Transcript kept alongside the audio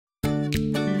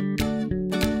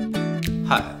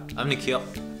I'm Nikhil.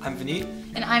 I'm Vineet.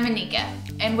 And I'm Anika,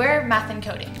 and we're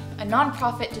MathAndCoding, a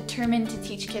non-profit determined to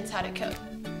teach kids how to code.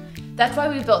 That's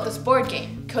why we built this board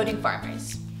game, Coding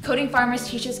Farmers. Coding Farmers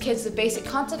teaches kids the basic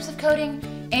concepts of coding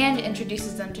and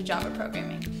introduces them to Java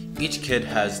programming. Each kid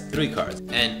has 3 cards,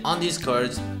 and on these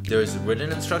cards there's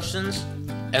written instructions,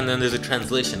 and then there's a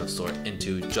translation of sort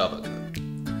into Java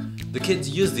code. The kids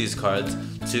use these cards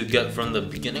to get from the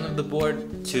beginning of the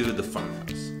board to the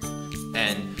farmhouse.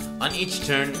 And on each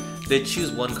turn, they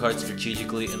choose one card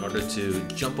strategically in order to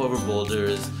jump over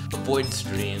boulders, avoid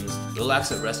streams,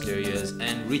 relax at rest areas,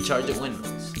 and recharge at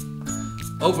windmills.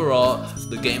 Overall,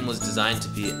 the game was designed to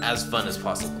be as fun as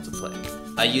possible to play.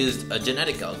 I used a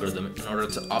genetic algorithm in order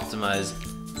to optimize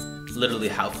literally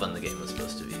how fun the game was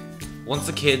supposed to be. Once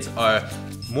the kids are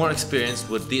more experienced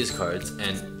with these cards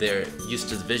and they're used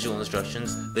to the visual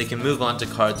instructions, they can move on to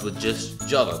cards with just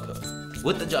Java code.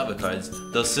 With the Java cards,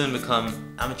 they'll soon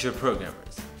become amateur programmers.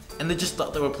 And they just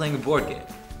thought they were playing a board game.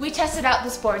 We tested out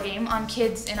this board game on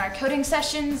kids in our coding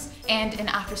sessions and in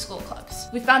after-school clubs.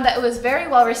 We found that it was very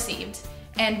well received,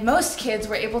 and most kids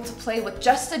were able to play with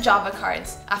just the Java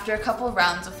cards after a couple of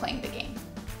rounds of playing the game.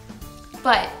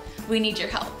 But we need your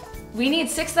help. We need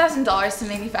 $6,000 to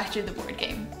manufacture the board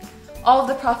game. All of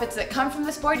the profits that come from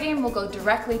this board game will go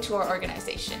directly to our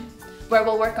organization, where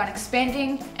we'll work on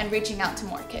expanding and reaching out to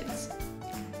more kids.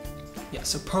 Yeah,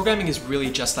 so programming is really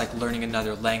just like learning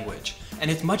another language,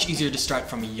 and it's much easier to start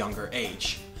from a younger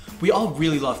age. We all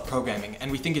really love programming,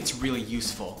 and we think it's really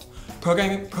useful.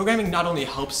 Programming not only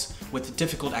helps with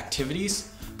difficult activities,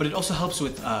 but it also helps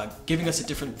with giving us a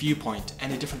different viewpoint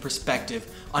and a different perspective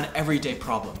on everyday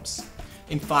problems.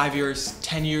 In 5 years,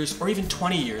 10 years, or even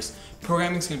 20 years,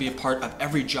 programming is going to be a part of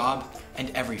every job and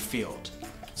every field.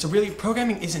 So really,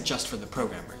 programming isn't just for the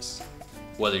programmers.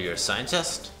 Whether you're a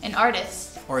scientist, An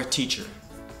artist, or a teacher,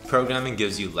 programming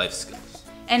gives you life skills.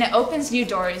 and it opens new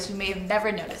doors we may have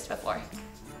never noticed before.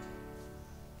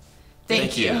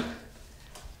 Thank you.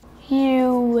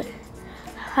 You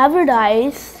have a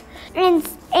dice, and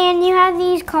you have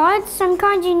these cards. Some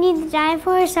cards you need to die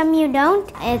for, some you don't.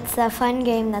 It's a fun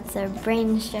game that's a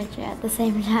brain stretcher at the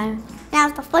same time. Now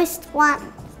the first one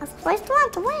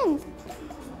to win.